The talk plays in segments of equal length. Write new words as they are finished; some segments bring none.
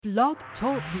Blog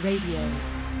Talk Radio.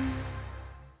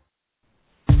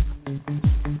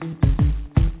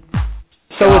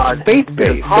 So it's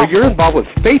faith-based. So you're involved with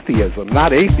atheism,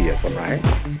 not atheism, right?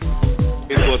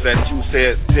 It was that you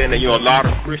said that, a lot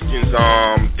of Christians,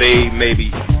 they maybe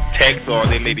text or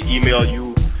they maybe email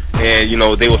you, and,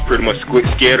 they was pretty much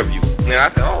scared of you. And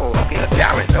I said, oh, okay, a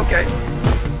challenge, okay.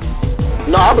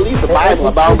 No, I believe the Bible.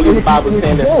 I don't believe the Bible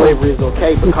saying that slavery is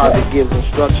okay because it gives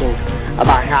instructions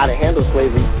about how to handle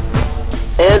slavery.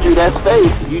 Andrew, that's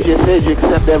faith. You just said you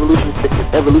accept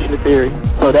evolutionary theory.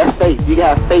 So that's faith. You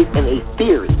got faith in a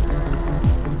theory.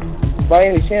 By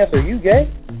any chance, are you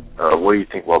gay? What do you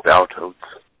think about totes?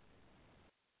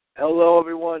 Hello,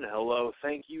 everyone. Hello.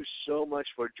 Thank you so much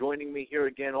for joining me here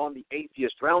again on the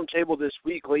Atheist Roundtable this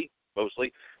weekly,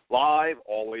 mostly live,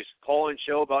 always call-in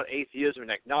show about atheism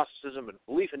and agnosticism and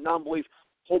belief and non-belief,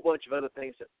 a whole bunch of other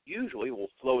things that usually will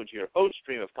flow into your host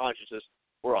stream of consciousness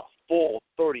for a full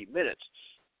 30 minutes.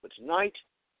 But tonight,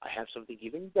 I have something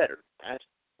even better than that.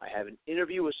 I have an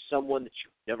interview with someone that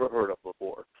you've never heard of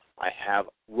before. I have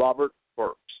Robert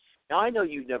Burks. Now, I know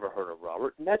you've never heard of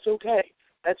Robert, and that's okay.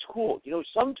 That's cool.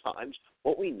 Sometimes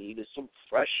what we need is some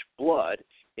fresh blood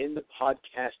in the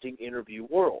podcasting interview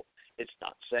world. It's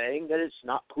not saying that it's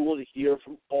not cool to hear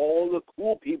from all the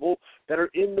cool people that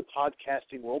are in the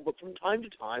podcasting world, but from time to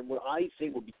time, what I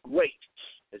think would be great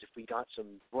is if we got some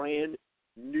brand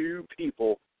new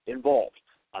people involved.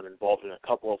 I'm involved in a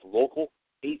couple of local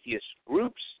atheist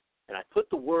groups, and I put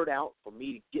the word out for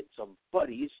me to get some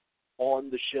buddies on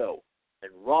the show.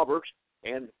 And Robert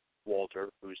and Walter,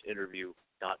 whose interview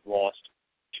got lost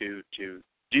due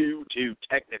to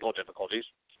technical difficulties,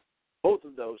 both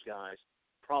of those guys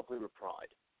promptly replied.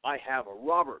 I have a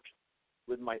Robert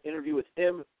with my interview with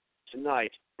him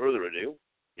tonight. Further ado,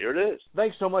 here it is.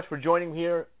 Thanks so much for joining me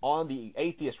here on the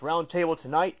Atheist Roundtable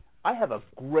tonight. I have a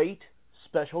great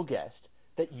special guest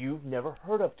that you've never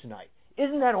heard of tonight.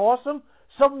 Isn't that awesome?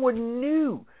 Someone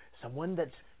new. Someone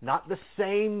that's not the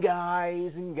same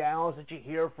guys and gals that you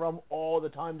hear from all the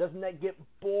time. Doesn't that get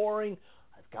boring?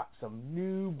 I've got some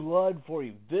new blood for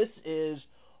you. This is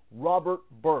Robert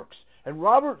Burks. And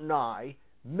Robert and I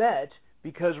met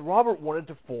because Robert wanted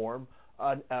to form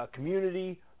a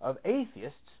community of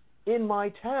atheists in my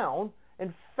town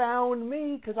and found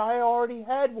me because I already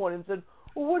had one and said,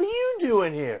 well, what are you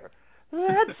doing here?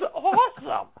 That's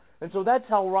awesome. And so that's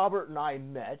how Robert and I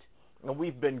met, and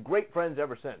we've been great friends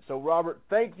ever since. So, Robert,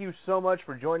 thank you so much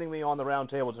for joining me on the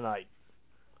roundtable tonight.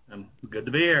 Good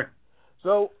to be here.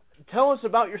 So, tell us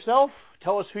about yourself,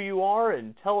 tell us who you are,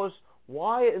 and tell us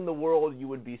why in the world you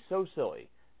would be so silly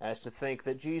as to think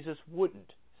that Jesus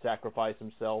wouldn't sacrifice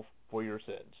himself for your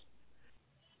sins.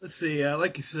 Let's see.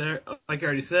 Like I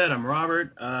already said, I'm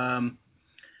Robert.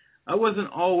 I wasn't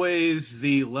always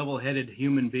the level-headed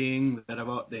human being that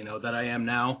I am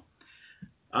now.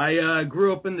 I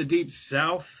grew up in the Deep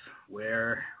South,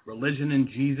 where religion and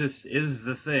Jesus is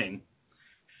the thing.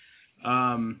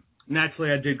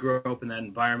 Naturally, I did grow up in that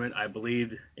environment. I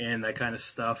believed in that kind of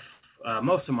stuff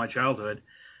most of my childhood.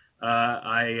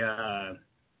 I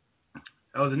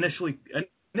was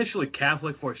initially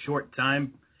Catholic for a short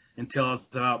time until I was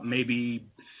about maybe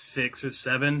 6 or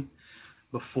 7,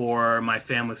 before my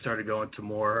family started going to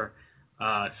more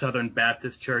Southern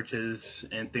Baptist churches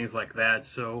and things like that.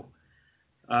 So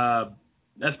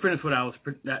that's pretty much what I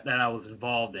was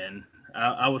involved in.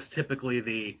 I was typically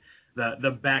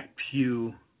the back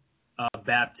pew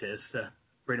Baptist,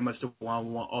 pretty much the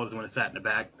one always when I sat in the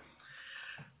back.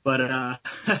 But I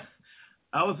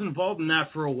was involved in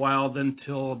that for a while, then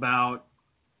until about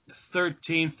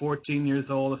 13, 14 years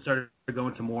old. I started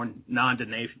going to more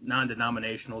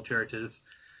non-denominational churches,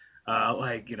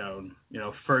 like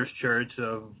First Church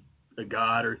of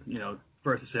God, or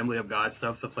First Assembly of God,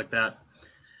 stuff like that.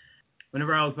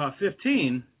 Whenever I was about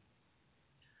 15,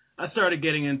 I started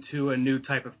getting into a new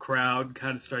type of crowd.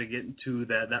 Kind of started getting to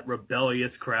that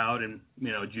rebellious crowd in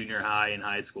junior high and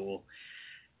high school,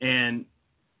 and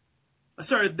I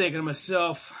started thinking to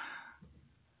myself,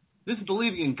 this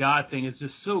believing in God thing is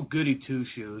just so goody two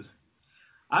shoes.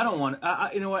 I don't want.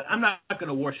 You know what? I'm not going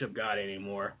to worship God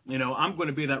anymore. I'm going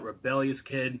to be that rebellious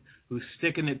kid who's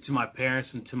sticking it to my parents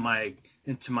and to my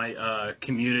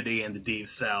community in the Deep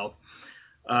South.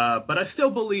 But I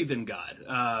still believed in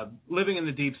God. Living in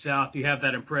the Deep South, you have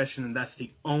that impression, and that's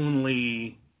the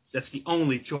only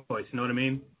choice. You know what I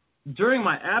mean? During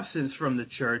my absence from the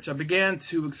church, I began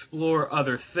to explore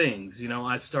other things.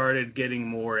 I started getting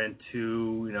more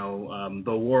into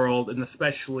the world, and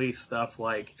especially stuff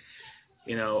like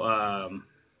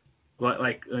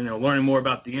learning more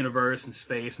about the universe and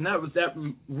space, and that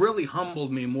really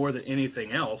humbled me more than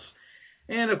anything else.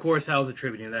 And, of course, I was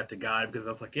attributing that to God because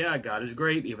I was like, yeah, God is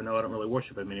great, even though I don't really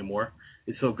worship him anymore.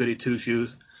 It's so goody two-shoes.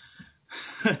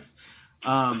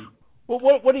 Well,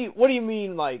 what do you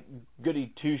mean, like,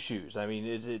 goody two-shoes? I mean,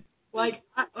 is it...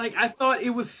 I thought it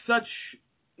was such...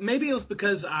 Maybe it was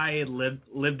because I had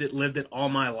lived it all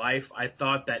my life. I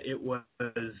thought that it was,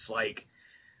 like,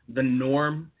 the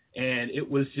norm, and it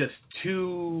was just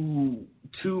too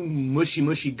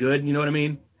mushy good, you know what I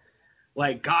mean?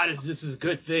 Like, God is just this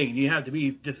good thing. You have to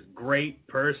be this great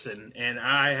person. And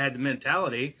I had the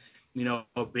mentality, you know,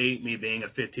 me being a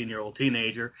 15-year-old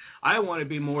teenager, I want to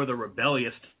be more the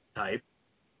rebellious type.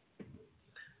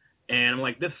 And I'm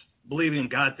like, this believing in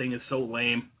God thing is so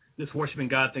lame. This worshiping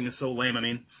God thing is so lame,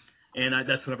 and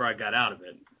that's whenever I got out of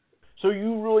it. So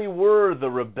you really were the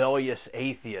rebellious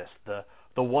atheist, the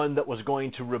one that was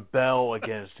going to rebel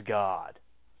against God.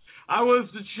 I was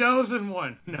the chosen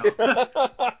one. No.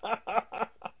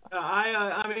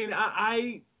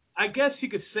 I guess you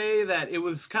could say that it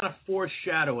was kind of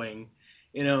foreshadowing,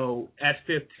 you know, at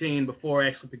 15 before I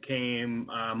actually became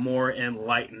more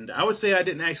enlightened. I would say I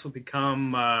didn't actually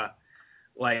become a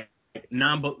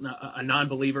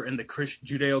non-believer in the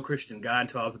Judeo-Christian God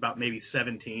until I was about maybe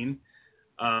 17.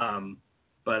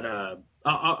 But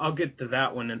I'll get to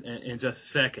that one in just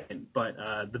a second. But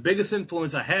the biggest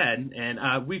influence I had,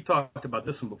 and we've talked about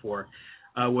this one before,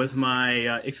 was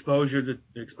my exposure.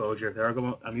 There I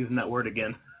go. I'm using that word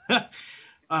again.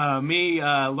 Me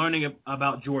learning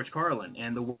about George Carlin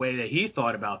and the way that he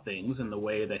thought about things and the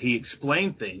way that he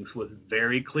explained things was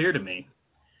very clear to me.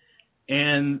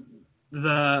 And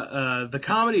the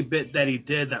comedy bit that he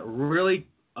did that really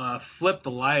flipped the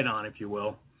light on, if you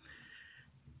will,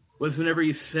 was whenever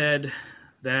he said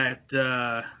that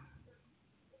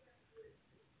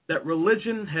that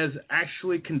religion has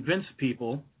actually convinced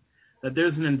people that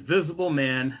there's an invisible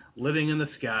man living in the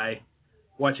sky,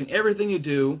 watching everything you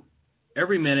do,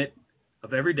 every minute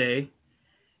of every day,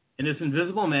 and this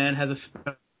invisible man has a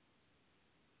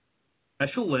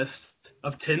special list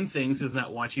of 10 things he does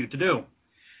not want you to do.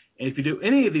 And if you do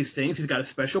any of these things, he's got a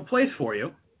special place for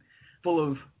you,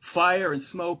 full of fire and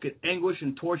smoke and anguish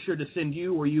and torture to send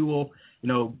you, where you will,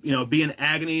 be in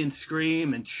agony and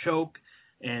scream and choke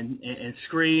and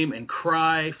scream and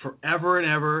cry forever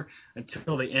and ever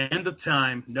until the end of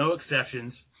time, no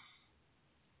exceptions.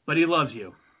 But he loves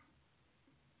you.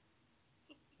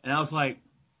 And I was like,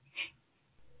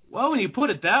 well, when you put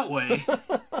it that way.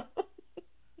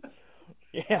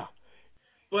 Yeah.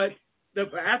 But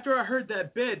after I heard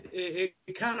that bit, it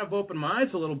kind of opened my eyes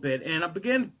a little bit, and I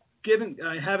began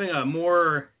having a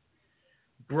more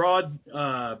broad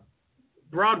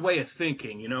way of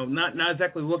thinking. Not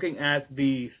exactly looking at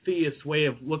the theist way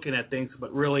of looking at things,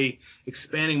 but really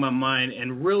expanding my mind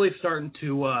and really starting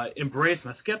to embrace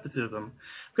my skepticism,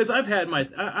 because I've had my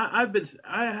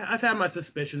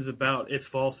suspicions about its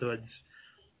falsehoods,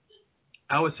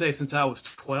 I would say, since I was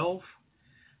 12.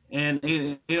 And,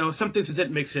 some things that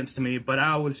didn't make sense to me, but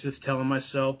I was just telling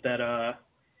myself that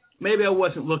maybe I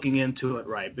wasn't looking into it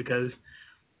right, because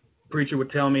the preacher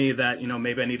would tell me that,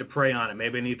 maybe I need to pray on it.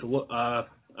 Maybe I need to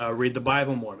read the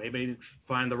Bible more. Maybe I need to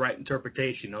find the right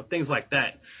interpretation, things like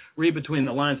that. Read between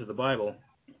the lines of the Bible.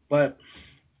 But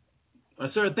I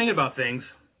started thinking about things.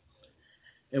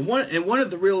 And one of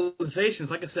the realizations,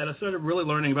 like I said, I started really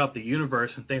learning about the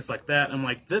universe and things like that. I'm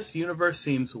like, this universe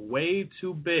seems way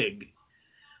too big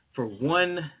for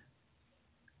one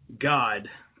God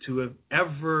to have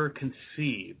ever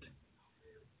conceived,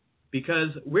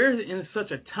 because we're in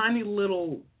such a tiny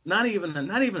little, not even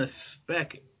a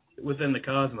speck within the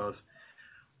cosmos.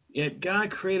 Yet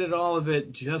God created all of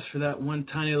it just for that one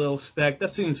tiny little speck.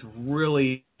 That seems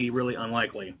really, really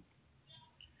unlikely.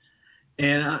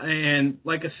 And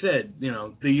like I said,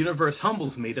 the universe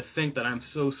humbles me to think that I'm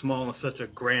so small in such a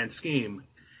grand scheme,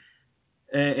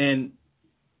 and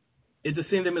it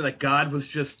just seemed to me like God was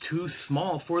just too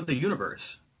small for the universe.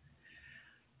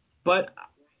 But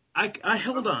I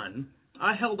held on.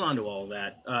 I held on to all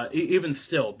that, even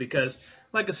still, because,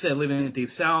 like I said, living in the Deep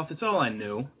South, it's all I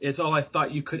knew. It's all I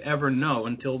thought you could ever know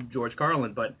until George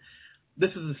Carlin. But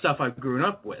this is the stuff I've grown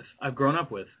up with.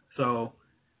 So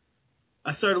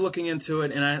I started looking into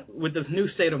it, and with this new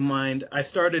state of mind, I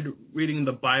started reading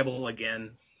the Bible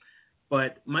again.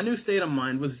 But my new state of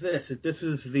mind was that this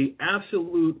is the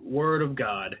absolute Word of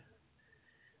God.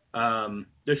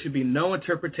 There should be no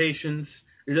interpretations.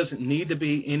 There doesn't need to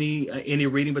be any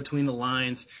reading between the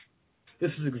lines.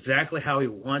 This is exactly how He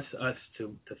wants us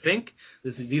to think.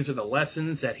 These are the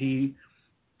lessons that He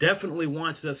definitely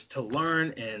wants us to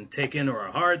learn and take into our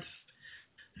hearts.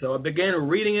 So I began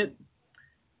reading it,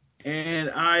 and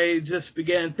I just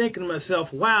began thinking to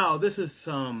myself, wow, this is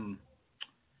some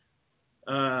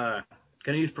Can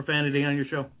I use profanity on your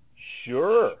show?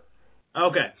 Sure.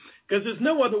 Okay, because there's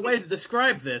no other way to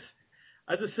describe this.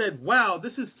 I just said, wow,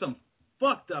 this is some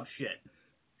fucked up shit.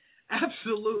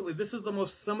 Absolutely, this is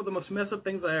some of the most messed up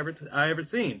things I ever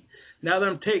seen. Now that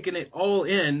I'm taking it all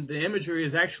in, the imagery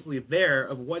is actually there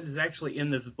of what is actually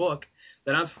in this book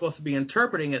that I'm supposed to be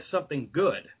interpreting as something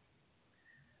good.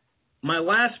 My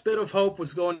last bit of hope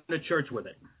was going to church with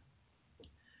it.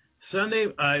 Sunday,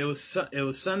 it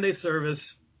was Sunday service.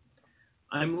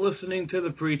 I'm listening to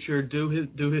the preacher do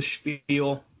his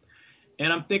spiel,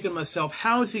 and I'm thinking to myself,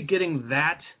 how is he getting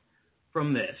that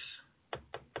from this?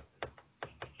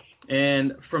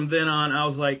 And from then on, I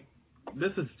was like,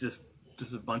 this is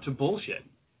a bunch of bullshit.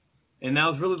 And that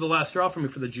was really the last straw for me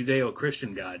for the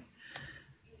Judeo-Christian God.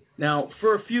 Now,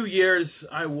 for a few years,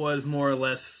 I was more or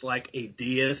less like a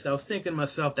deist. I was thinking to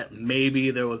myself that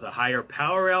maybe there was a higher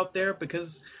power out there because,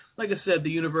 like I said, the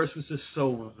universe was just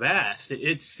so vast.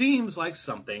 It seems like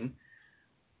something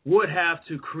would have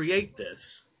to create this.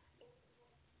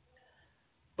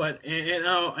 But and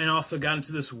also got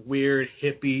into this weird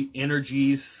hippie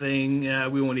energies thing.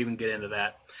 We won't even get into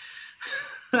that.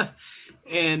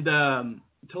 And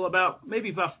until about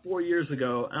 4 years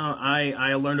ago,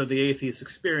 I learned of the atheist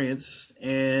experience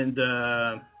and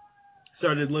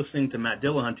started listening to Matt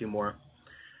Dillahunty more.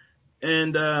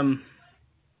 And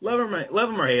love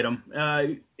him or hate him,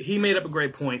 he made up a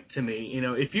great point to me. You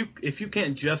know, if you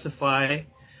can't justify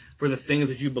for the things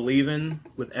that you believe in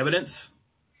with evidence,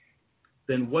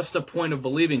 then what's the point of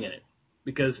believing in it?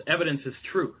 Because evidence is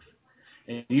truth.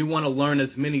 And you want to learn as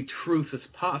many truths as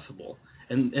possible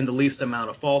and the least amount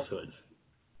of falsehoods.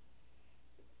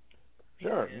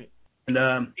 Sure. And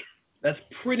that's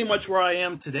pretty much where I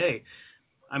am today.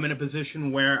 I'm in a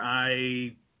position where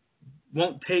I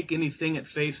won't take anything at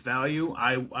face value.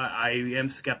 I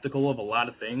am skeptical of a lot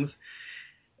of things.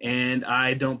 And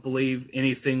I don't believe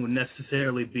anything would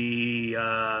necessarily be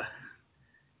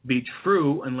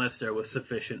true unless there was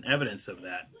sufficient evidence of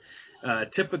that.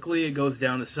 Typically, it goes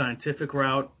down the scientific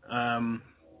route,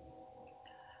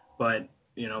 but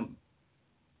you know,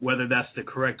 whether that's the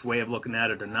correct way of looking at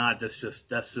it or not, that's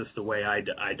just the way I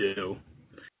do.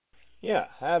 Yeah,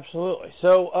 absolutely.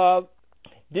 So,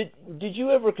 did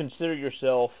you ever consider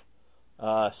yourself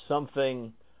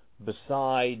something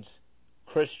besides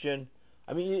Christian?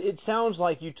 I mean, it sounds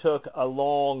like you took a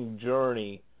long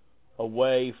journey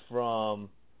away from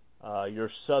your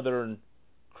Southern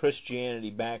Christianity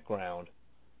background.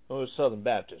 It was Southern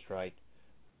Baptist, right?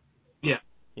 Yeah.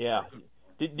 Yeah.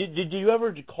 Did you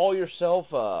ever call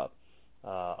yourself a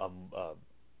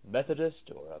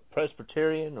Methodist or a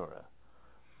Presbyterian or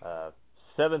a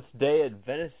Seventh-day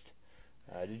Adventist?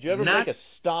 Did you ever make a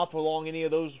stop along any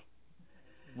of those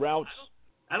routes?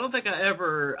 I don't think I've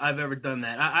ever done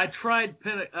that. I tried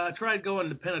going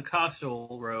the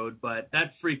Pentecostal road, but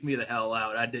that freaked me the hell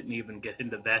out. I didn't even get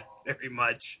into that very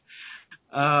much.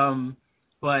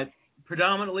 But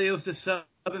predominantly it was just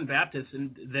Southern Baptist,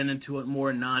 and then into a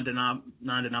more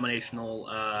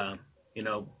non-denominational,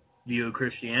 view of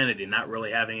Christianity, not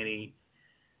really having any,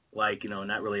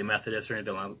 not really a Methodist or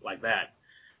anything like that.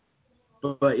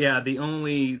 But yeah, the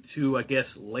only two, I guess,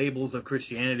 labels of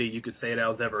Christianity you could say that I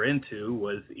was ever into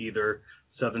was either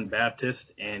Southern Baptist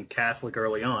and Catholic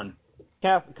early on.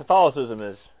 Catholicism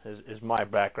is my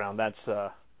background. That's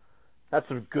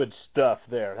some good stuff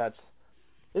there.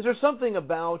 Is there something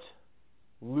about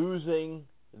losing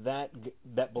that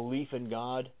belief in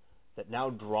God that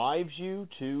now drives you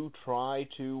to try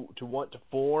to want to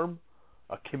form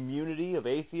a community of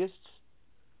atheists?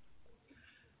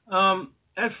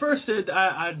 At first,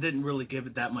 I didn't really give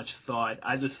it that much thought.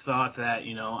 I just thought that,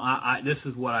 this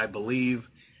is what I believe,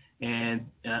 and,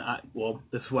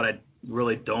 this is what I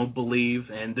really don't believe,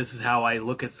 and this is how I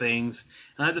look at things,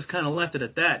 and I just kind of left it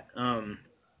at that.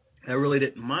 I really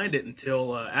didn't mind it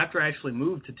until after I actually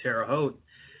moved to Terre Haute.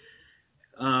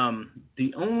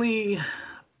 The only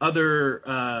other,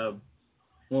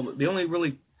 the only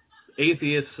really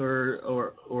atheists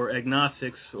or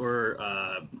agnostics or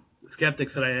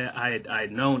skeptics that I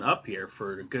had known up here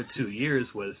for a good 2 years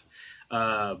was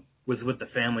with the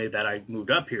family that I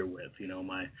moved up here with.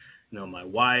 My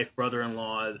wife,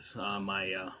 brother-in-laws,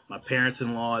 my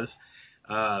parents-in-laws.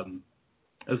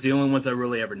 Those were the only ones I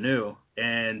really ever knew.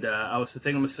 And I was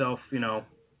thinking to myself,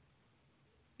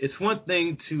 it's one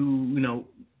thing to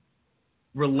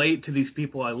relate to these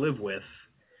people I live with,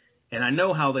 and I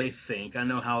know how they think, I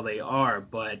know how they are,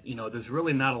 but there's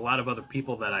really not a lot of other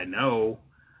people that I know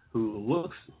who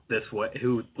looks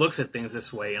at things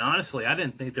this way. And honestly, I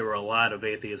didn't think there were a lot of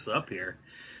atheists up here.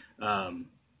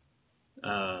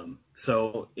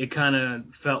 So it kind of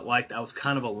felt like I was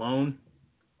kind of alone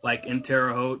like in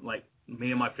Terre Haute, like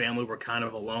me and my family were kind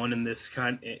of alone in this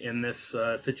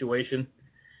situation.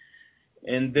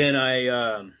 And then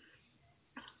I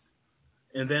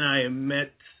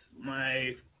met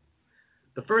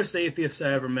the first atheist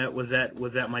I ever met was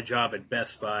at my job at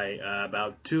Best Buy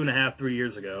about 2.5-3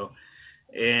 years ago,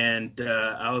 and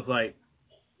I was like,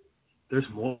 "There's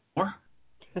more."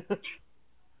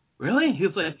 Really? He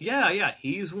was like, yeah,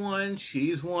 he's one,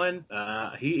 she's one,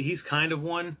 he's kind of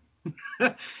one.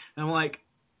 And I'm like,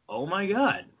 oh my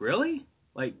God, really?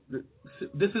 Like,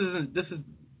 this is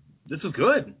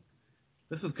good.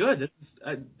 This is good.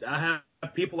 I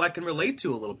have people I can relate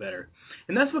to a little better,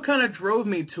 and that's what kind of drove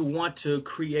me to want to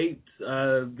create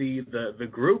the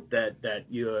group that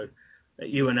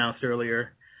you announced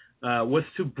earlier, was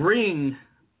to bring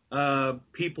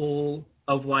people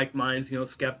of like minds,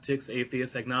 skeptics,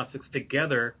 atheists, agnostics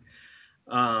together,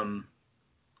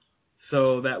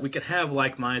 so that we could have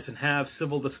like minds and have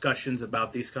civil discussions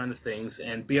about these kind of things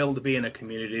and be able to be in a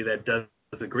community that does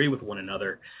agree with one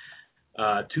another,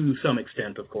 to some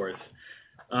extent, of course.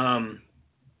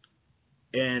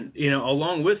 And,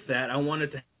 along with that, I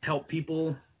wanted to help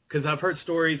people, because I've heard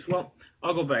stories, well,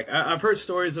 I'll go back. I've heard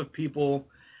stories of people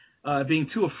being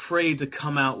too afraid to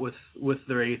come out with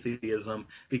their atheism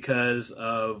because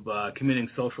of committing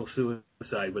social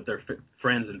suicide with their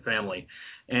friends and family.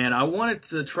 And I wanted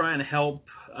to try and help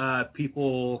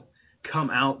people come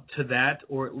out to that,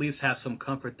 or at least have some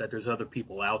comfort that there's other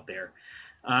people out there.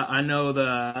 I know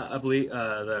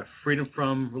the Freedom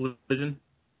from Religion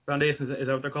Foundation, is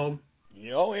that what they're called?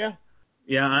 Oh, yeah.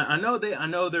 Yeah, I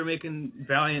know they're making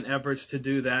valiant efforts to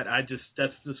do that.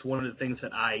 That's just one of the things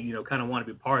that I, kind of want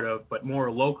to be part of, but more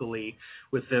locally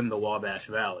within the Wabash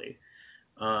Valley.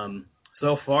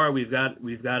 So far, we've got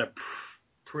a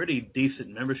pretty decent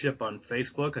membership on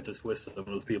Facebook. I just wish some of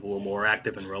those people were more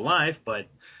active in real life, but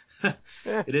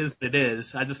it is.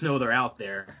 I just know they're out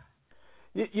there.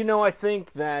 I think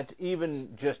that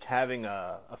even just having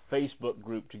a Facebook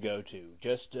group to go to,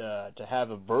 just to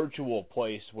have a virtual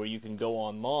place where you can go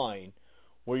online,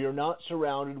 where you're not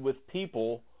surrounded with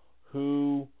people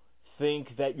who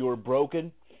think that you're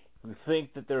broken, who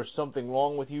think that there's something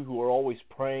wrong with you, who are always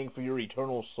praying for your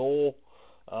eternal soul,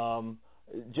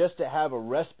 just to have a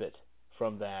respite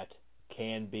from that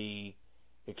can be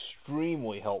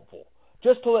extremely helpful.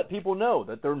 Just to let people know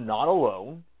that they're not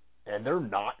alone, and they're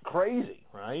not crazy,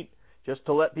 right? Just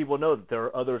to let people know that there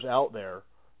are others out there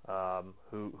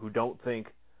who don't think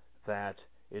that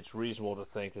it's reasonable to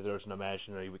think that there's an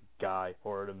imaginary guy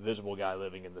or an invisible guy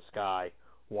living in the sky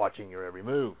watching your every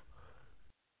move.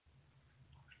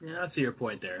 Yeah, I see your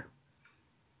point there.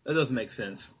 That doesn't make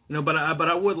sense. But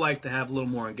I would like to have a little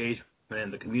more engagement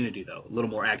in the community, though. A little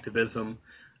more activism,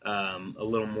 a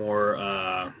little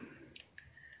more,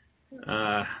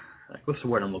 what's the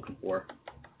word I'm looking for?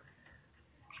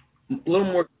 A little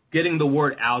more getting the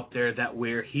word out there that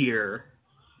we're here,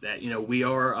 that we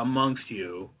are amongst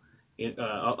you,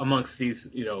 amongst these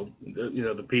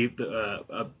the people,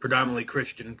 predominantly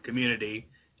Christian community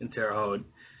in Terre Haute.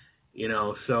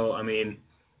 So I mean,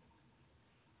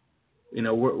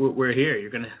 we're here. You're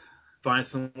gonna find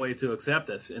some way to accept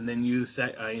us, and then use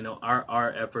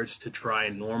our efforts to try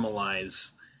and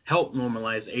help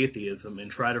normalize atheism and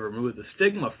try to remove the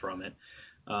stigma from it.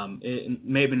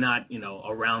 Maybe not,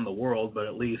 around the world, but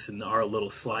at least in our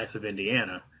little slice of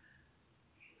Indiana.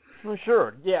 Well,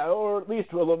 sure, yeah, or at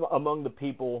least among the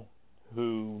people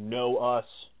who know us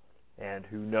and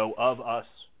who know of us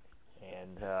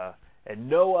and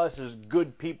know us as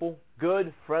good people,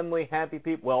 good, friendly, happy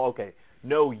people. Well, okay,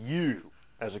 know you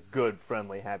as a good,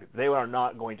 friendly, happy. They are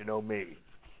not going to know me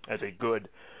as a good,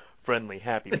 friendly,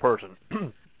 happy person.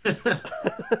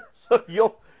 So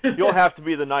You'll have to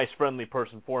be the nice, friendly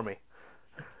person for me.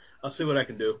 I'll see what I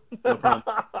can do. No problem.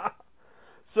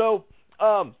 So,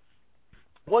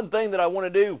 one thing that I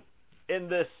want to do in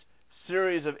this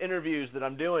series of interviews that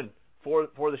I'm doing for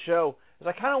the show is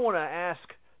I kind of want to ask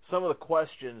some of the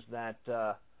questions that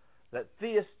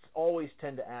theists always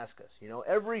tend to ask us.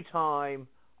 Every time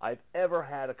I've ever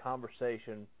had a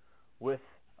conversation with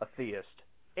a theist,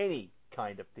 any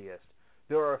kind of theist,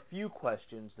 there are a few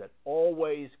questions that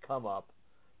always come up,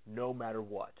 no matter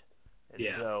what. And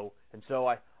so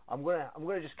I'm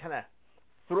gonna just kind of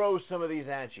throw some of these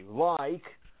at you. Like,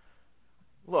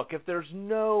 look, if there's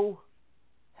no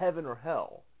heaven or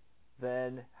hell,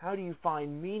 then how do you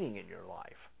find meaning in your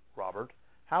life, Robert?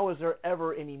 How is there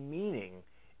ever any meaning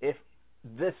if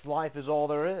this life is all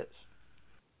there is?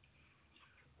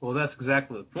 Well, that's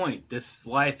exactly the point. This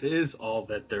life is all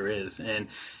that there is,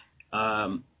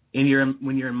 and when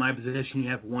you're in my position, you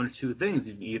have one or two things.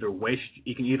 You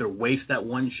can either waste that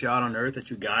one shot on Earth that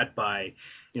you got by,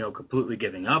 completely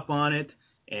giving up on it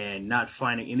and not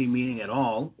finding any meaning at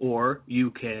all, or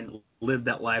you can live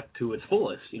that life to its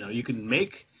fullest. You can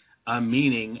make a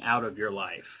meaning out of your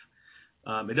life.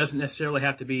 It doesn't necessarily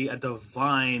have to be a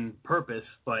divine purpose,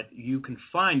 but you can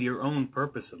find your own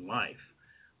purpose in life,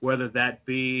 whether that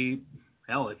be,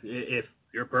 hell, if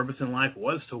your purpose in life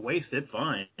was to waste it,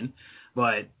 fine,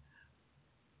 but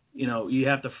you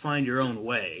have to find your own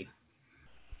way.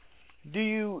 Do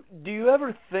you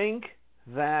ever think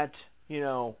that,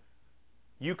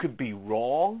 you could be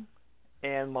wrong?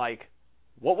 And,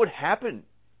 what would happen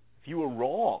if you were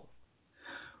wrong?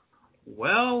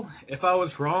 Well, if I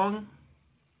was wrong,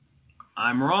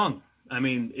 I'm wrong. I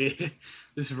mean,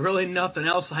 there's really nothing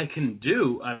else I can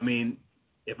do. I mean,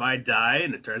 if I die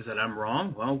and it turns out I'm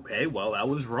wrong, well, okay, I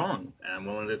was wrong. I'm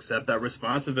willing to accept that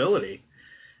responsibility.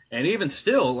 And even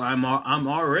still, I'm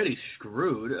already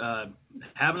screwed.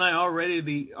 Haven't I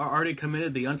already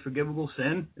committed the unforgivable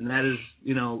sin, and that is,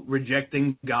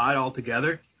 rejecting God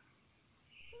altogether?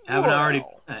 Haven't I already done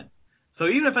that? So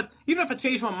even if I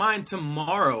change my mind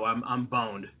tomorrow, I'm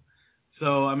boned.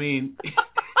 So I mean,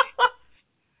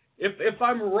 if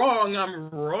I'm wrong, I'm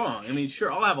wrong. I mean,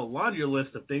 sure, I'll have a laundry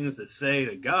list of things to say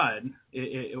to God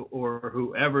or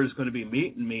whoever's going to be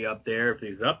meeting me up there if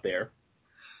he's up there,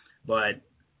 but.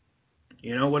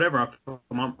 Whatever. If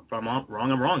I'm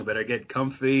wrong, I'm wrong. Better get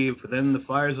comfy within the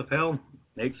fires of hell.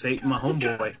 Make Satan my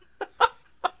homeboy.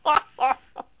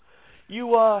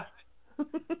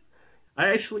 I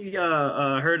actually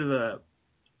heard of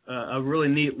a really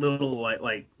neat little like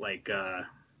a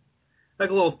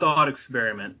little thought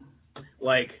experiment.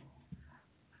 Like,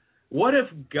 what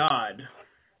if God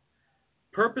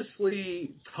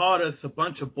purposely taught us a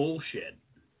bunch of bullshit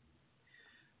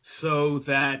so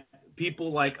that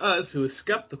people like us who are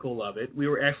skeptical of it, we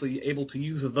were actually able to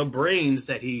use the brains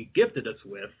that he gifted us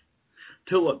with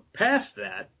to look past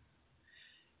that,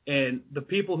 and the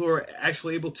people who are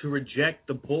actually able to reject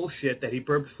the bullshit that he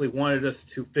purposely wanted us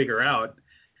to figure out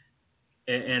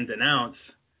and denounce,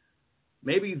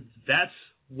 maybe that's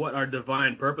what our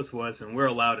divine purpose was, and we're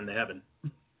allowed into heaven.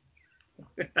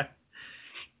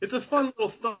 It's a fun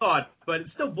little thought, but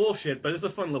it's still bullshit, but it's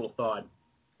a fun little thought.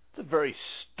 It's a very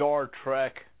Star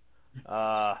Trek,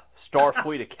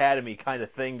 Starfleet Academy kind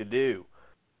of thing to do.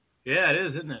 Yeah, it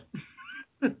is, isn't it?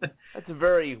 That's a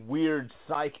very weird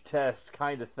psych test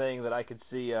kind of thing that I could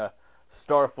see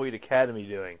Starfleet Academy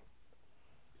doing.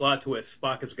 Plot twist,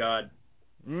 Spock is God.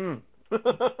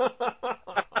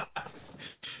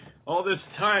 All this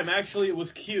time, actually, it was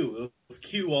Q. It was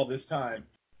Q all this time.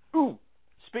 Ooh,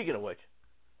 speaking of which,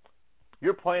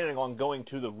 you're planning on going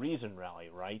to the Reason Rally,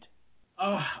 right?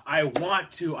 Oh, I want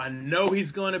to. I know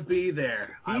he's going to be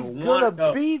there. He's going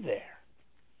to be there.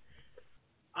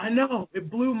 I know.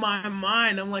 It blew my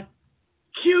mind. I'm like,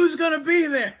 Q's going to be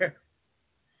there.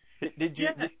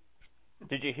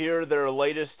 Did you hear their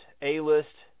latest A-list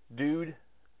dude?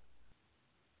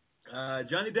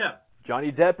 Johnny Depp.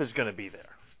 Johnny Depp is going to be there.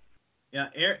 Yeah,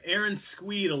 Erin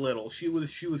squeed a little. She was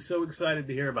so excited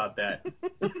to hear about that.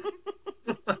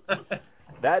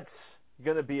 That's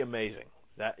going to be amazing.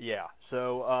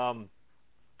 So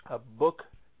book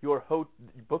your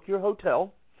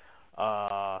hotel.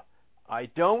 I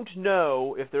don't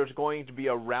know if there's going to be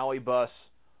a rally bus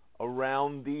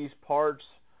around these parts.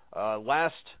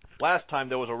 Last time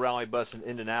there was a rally bus in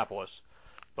Indianapolis,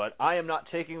 but I am not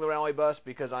taking the rally bus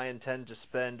because I intend to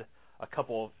spend a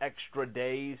couple of extra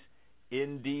days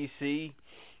in D.C.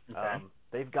 Okay.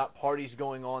 They've got parties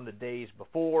going on the days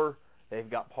before. They've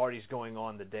got parties going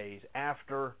on the days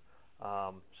after.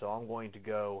 So I'm going to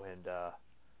go and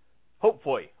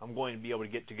hopefully I'm going to be able to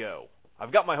get to go.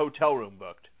 I've got my hotel room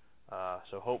booked,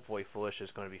 so hopefully Felicia's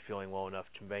going to be feeling well enough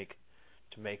to make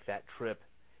that trip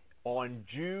on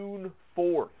June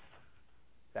 4th.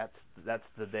 That's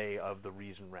the day of the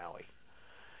Reason Rally.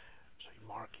 So you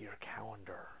mark your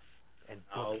calendar and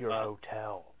book your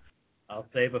hotel. I'll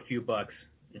save a few bucks,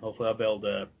 and hopefully I'll be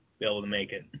able to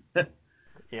make it.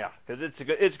 Yeah, because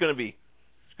it's going to be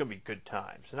good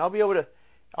times, and I'll be able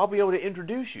to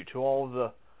introduce you to all of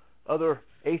the other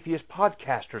atheist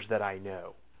podcasters that I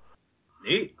know.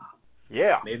 Neat.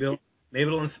 Yeah. Maybe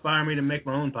it'll inspire me to make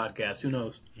my own podcast. Who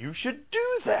knows? You should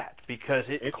do that because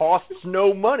it costs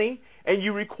no money and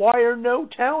you require no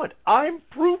talent. I'm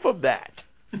proof of that.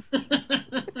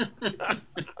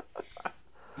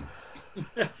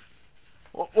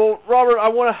 Well, Robert,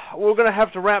 we're going to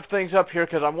have to wrap things up here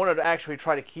because I wanted to actually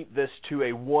try to keep this to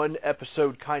a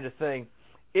one-episode kind of thing.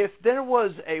 If there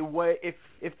was a way,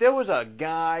 if there was a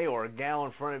guy or a gal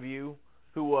in front of you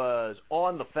who was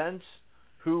on the fence,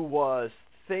 who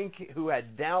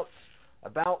had doubts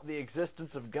about the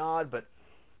existence of God, but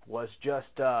was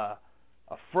just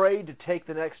afraid to take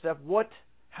the next step,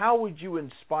 how would you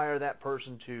inspire that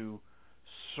person to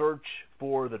search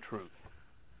for the truth?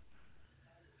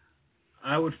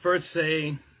 I would first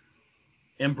say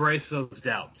embrace those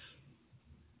doubts.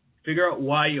 Figure out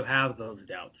why you have those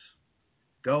doubts.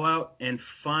 Go out and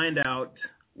find out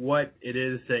what it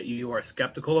is that you are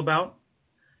skeptical about.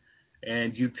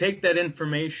 And you take that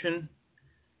information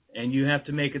and you have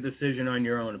to make a decision on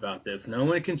your own about this. No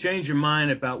one can change your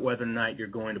mind about whether or not you're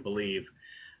going to believe.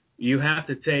 You have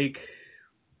to take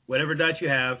whatever doubt you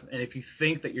have, and if you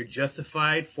think that you're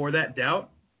justified for that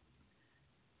doubt,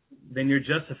 then you're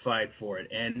justified for it.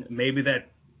 And maybe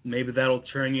that'll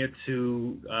turn you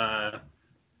to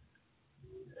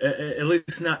at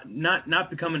least not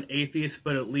become an atheist,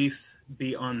 but at least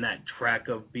be on that track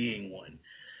of being one.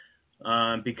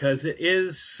 Because it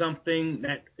is something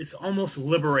that it's almost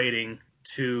liberating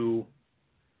to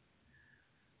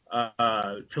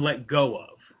let go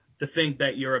of, to think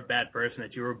that you're a bad person,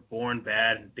 that you were born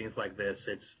bad, and things like this.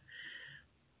 It's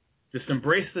just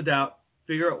embrace the doubt,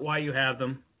 figure out why you have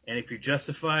them, and if you're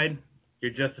justified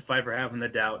for having the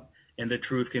doubt, and the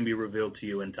truth can be revealed to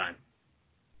you in time.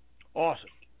 Awesome.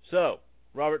 So,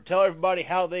 Robert, tell everybody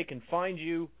how they can find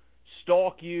you,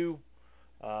 stalk you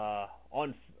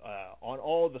on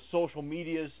all of the social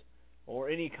medias, or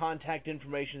any contact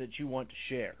information that you want to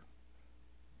share.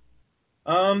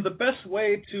 The best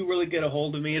way to really get a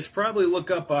hold of me is probably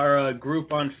look up our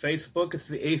group on Facebook. It's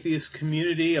the Atheist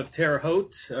Community of Terre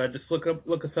Haute. Just look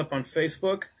us up on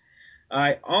Facebook.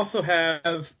 I also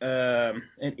have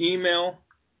an email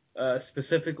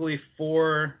specifically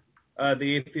for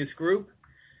the Atheist group.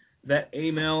 That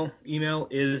email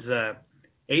is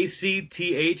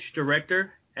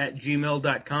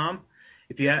acthdirector@gmail.com.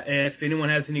 If anyone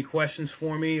has any questions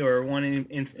for me or want any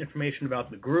information about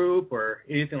the group or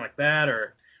anything like that,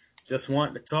 or just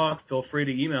want to talk, feel free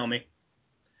to email me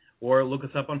or look us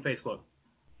up on Facebook.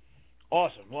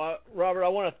 Awesome. Well, Robert, I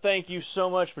want to thank you so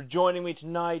much for joining me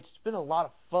tonight. It's been a lot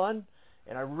of fun,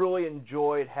 and I really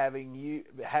enjoyed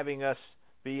having us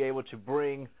be able to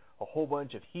bring a whole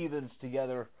bunch of heathens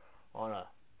together on a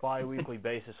bi-weekly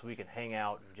basis so we can hang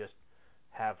out and just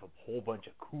have a whole bunch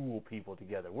of cool people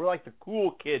together. We're like the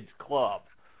Cool Kids Club.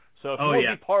 So if you want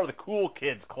to be part of the Cool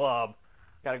Kids Club,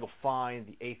 you got to go find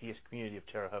the Atheist Community of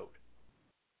Terre Haute.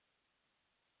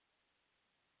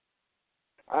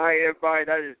 All right, everybody,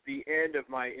 that is the end of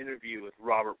my interview with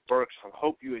Robert Burks. I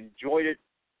hope you enjoyed it.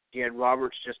 Again,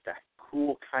 Robert's just a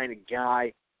cool kind of guy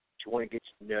that you want to get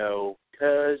to know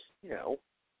because, you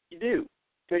do.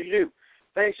 Because you do.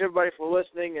 Thanks, everybody, for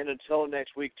listening, and until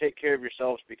next week, take care of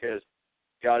yourselves because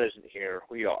God isn't here.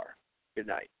 We are. Good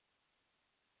night.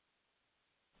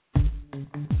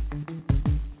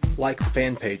 Like the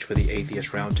fan page for the Atheist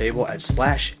Roundtable at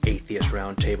 /Atheist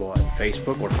Roundtable on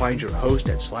Facebook, or find your host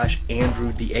at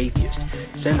 /Andrew the Atheist.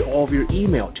 Send all of your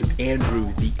email to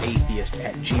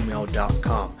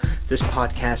andrewtheatheist@gmail.com. This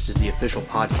podcast is the official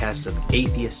podcast of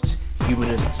atheists,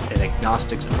 humanists, and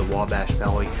agnostics of the Wabash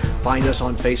Valley. Find us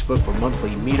on Facebook for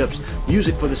monthly meetups.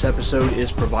 Music for this episode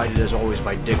is provided, as always,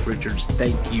 by Dick Richards.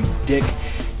 Thank you, Dick.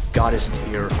 God isn't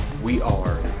here. We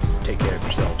are. Take care of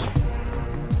yourselves.